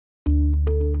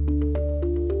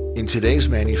today's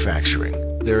manufacturing,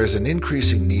 there is an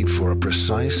increasing need for a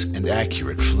precise and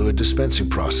accurate fluid dispensing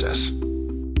process.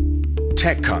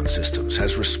 TechCon Systems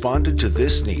has responded to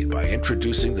this need by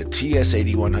introducing the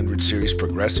TS8100 series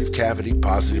progressive cavity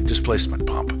positive displacement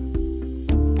pump.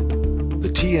 The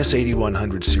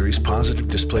TS8100 series positive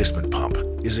displacement pump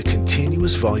is a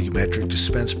continuous volumetric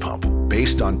dispense pump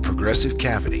based on progressive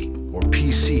cavity, or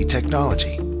PC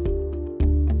technology.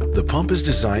 The pump is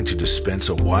designed to dispense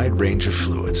a wide range of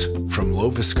fluids, from low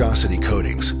viscosity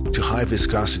coatings to high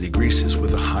viscosity greases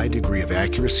with a high degree of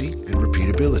accuracy and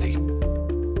repeatability.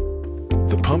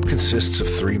 The pump consists of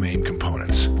three main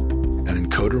components: an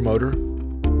encoder motor,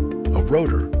 a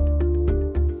rotor,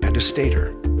 and a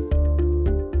stator.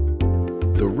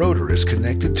 The rotor is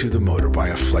connected to the motor by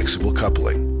a flexible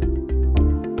coupling.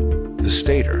 The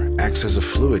stator acts as a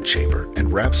fluid chamber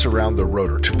and wraps around the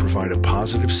rotor to provide a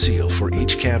positive seal for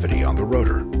each cavity on the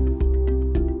rotor.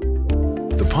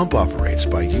 The pump operates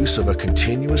by use of a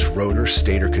continuous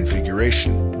rotor-stator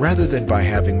configuration rather than by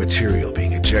having material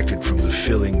being ejected from the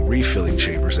filling-refilling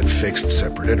chambers at fixed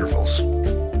separate intervals.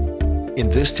 In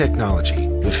this technology,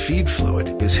 the feed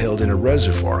fluid is held in a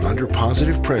reservoir under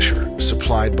positive pressure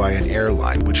supplied by an air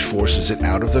line which forces it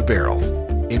out of the barrel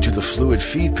into the fluid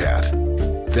feed path,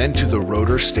 then to the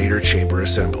rotor-stator chamber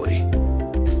assembly.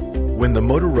 When the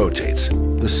motor rotates,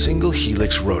 the single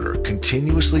helix rotor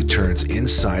continuously turns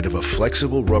inside of a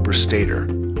flexible rubber stator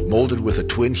molded with a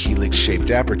twin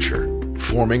helix-shaped aperture,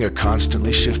 forming a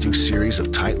constantly shifting series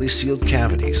of tightly sealed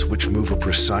cavities which move a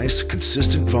precise,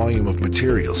 consistent volume of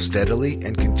material steadily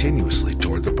and continuously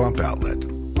toward the pump outlet.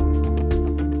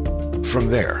 From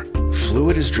there,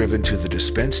 fluid is driven to the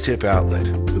dispense tip outlet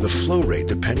with a flow rate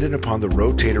dependent upon the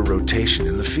rotator rotation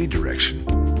in the feed direction,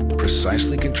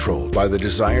 precisely controlled by the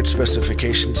desired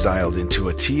specifications dialed into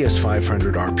a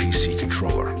TS8100 PC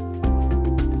controller.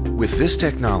 With this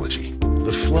technology,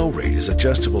 the flow rate is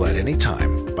adjustable at any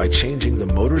time by changing the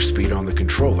motor speed on the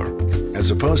controller,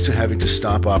 as opposed to having to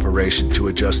stop operation to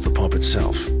adjust the pump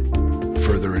itself,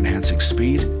 further enhancing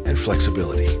speed and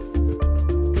flexibility.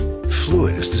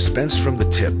 Fluid is dispensed from the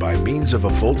tip by means of a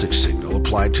voltage signal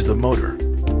applied to the motor,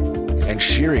 and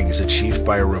shearing is achieved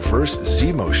by a reverse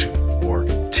Z-motion or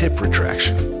tip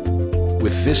retraction.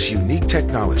 With this unique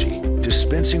technology,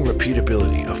 dispensing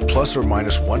repeatability of plus or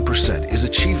minus 1% is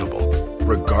achievable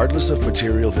regardless of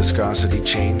material viscosity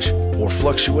change or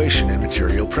fluctuation in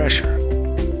material pressure.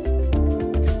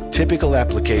 Typical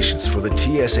applications for the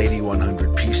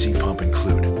TS8100 PC pump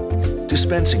include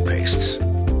dispensing pastes,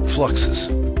 fluxes,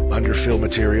 underfill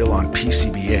material on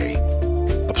PCBA,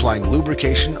 applying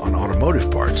lubrication on automotive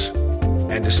parts,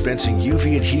 and dispensing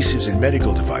UV adhesives in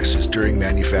medical devices during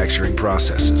manufacturing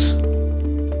processes.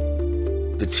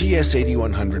 The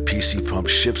TS8100 PC pump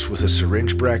ships with a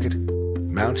syringe bracket,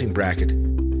 mounting bracket,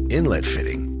 inlet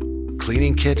fitting,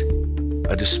 cleaning kit,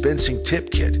 a dispensing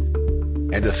tip kit,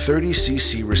 and a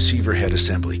 30cc receiver head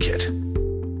assembly kit.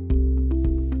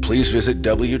 Please visit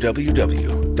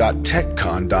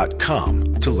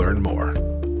www.techcon.com to learn more.